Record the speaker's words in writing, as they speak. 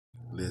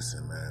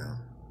Listen, man.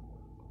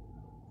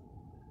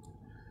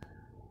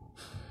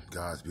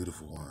 God's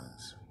beautiful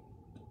ones.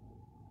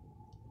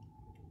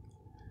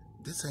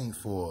 This ain't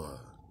for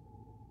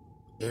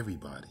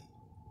everybody.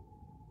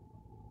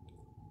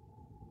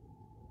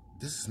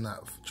 This is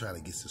not trying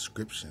to get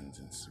subscriptions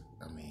and,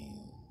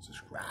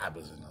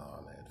 subscribers and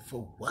all that.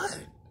 For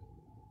what?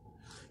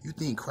 You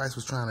think Christ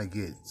was trying to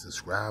get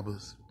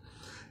subscribers?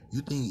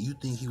 You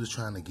think he was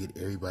trying to get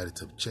everybody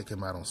to check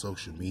him out on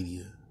social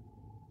media?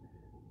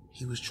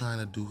 He was trying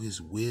to do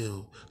his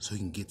will so he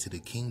can get to the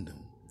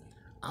kingdom.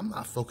 I'm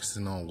not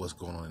focusing on what's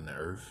going on in the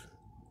earth.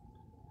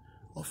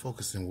 I'm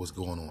focusing on what's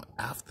going on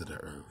after the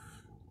earth.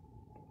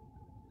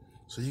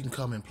 So you can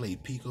come and play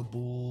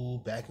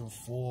peekaboo, back and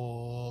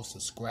forth,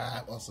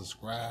 subscribe,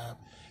 unsubscribe.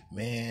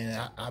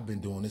 Man, I've been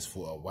doing this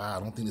for a while. I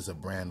don't think it's a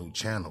brand new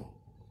channel.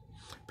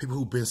 People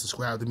who've been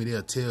subscribed to me,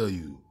 they'll tell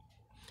you,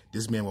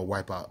 this man will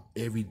wipe out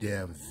every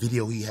damn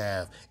video he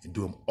have and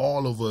do them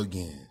all over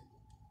again.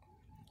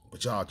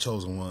 But y'all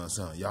chosen ones,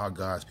 huh? Y'all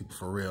God's people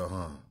for real,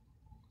 huh?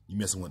 You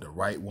messing with the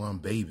right one,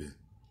 baby.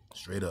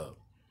 Straight up.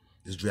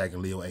 This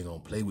Dragon Leo ain't gonna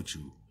play with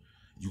you.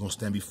 You gonna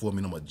stand before me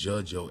and I'm gonna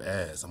judge your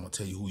ass. I'm gonna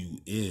tell you who you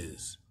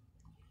is.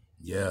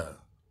 Yeah.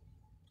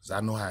 Because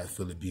I know how it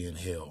feel to be in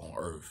hell on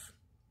earth.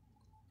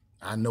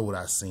 I know what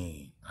I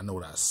seen. I know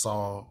what I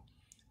saw.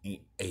 And,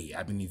 hey,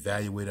 I've been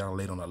evaluated and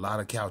laid on a lot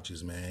of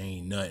couches, man.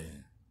 Ain't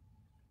nothing.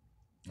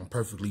 I'm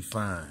perfectly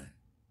fine.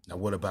 Now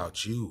what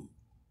about you?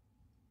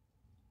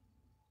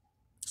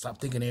 Stop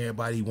thinking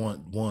everybody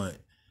want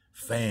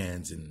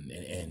fans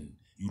and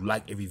you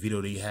like every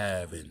video they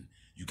have and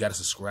you gotta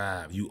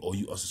subscribe. You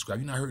unsubscribe.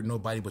 You're not hurting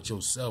nobody but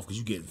yourself because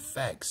you getting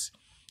facts.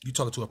 You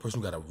talking to a person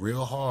who got a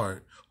real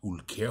heart, who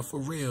care for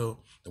real,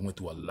 that went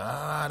through a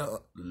lot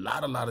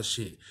of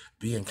shit,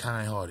 being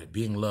kind-hearted,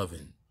 being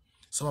loving.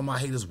 Some of my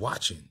haters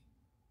watching.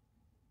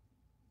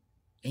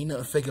 Ain't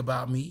nothing fake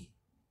about me.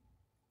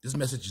 This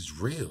message is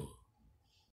real.